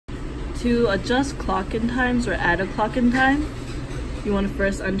To adjust clock-in times or add a clock-in time, you want to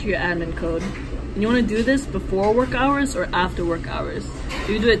first enter your admin code. And you want to do this before work hours or after work hours. If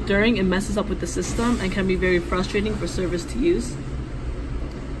you do it during, it messes up with the system and can be very frustrating for servers to use.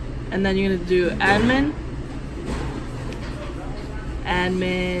 And then you're going to do admin,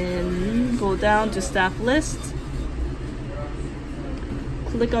 go down to staff list,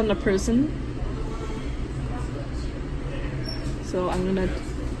 click on the person. So I'm going to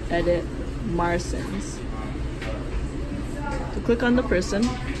edit Marsons. So click on the person,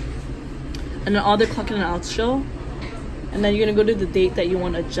 and then all the clock in and outs show. And then you're gonna go to the date that you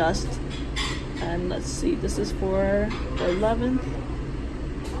want to adjust. And let's see, this is for the 11th.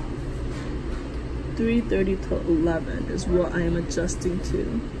 3:30 to 11 is what I am adjusting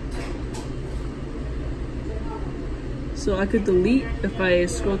to. So I could delete if I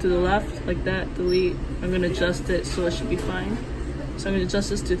scroll to the left like that, delete. I'm gonna adjust it so it should be fine. So I'm gonna adjust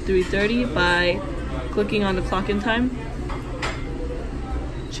this to 3:30 by clicking on the clock in time,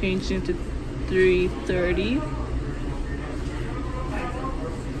 changing to 3:30,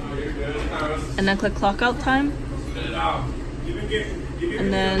 and then click clock out time,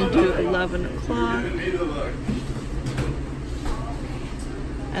 and then do 11 o'clock,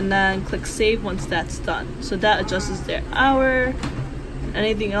 and then click save once that's done. So that adjusts their hour.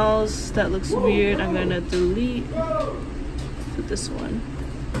 Anything else that looks weird, I'm gonna delete to this one.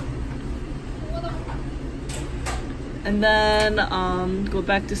 And then go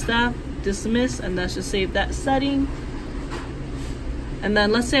back to staff, dismiss, and that should save that setting. And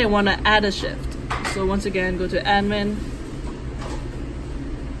then let's say I want to add a shift. So once again, go to admin,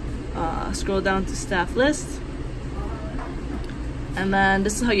 scroll down to staff list, and then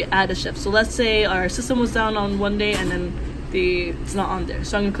this is how you add a shift. So let's say our system was down on one day and then it's not on there.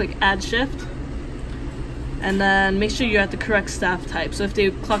 So I'm gonna click add shift, and then make sure you're at the correct staff type. So if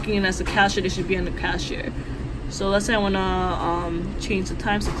they're clocking in as a cashier, they should be on the cashier. So let's say I want to change the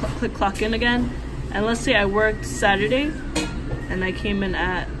time, so click clock in again. And let's say I worked Saturday and I came in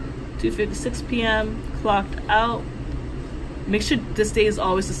at 2:56 p.m., clocked out. Make sure this day is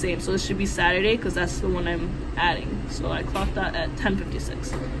always the same. So it should be Saturday because that's the one I'm adding. So I clocked out at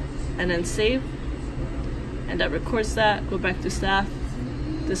 10:56. And then save. And that records that. Go back to staff,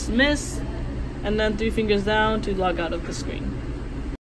 dismiss, and then 3 fingers down to log out of the screen.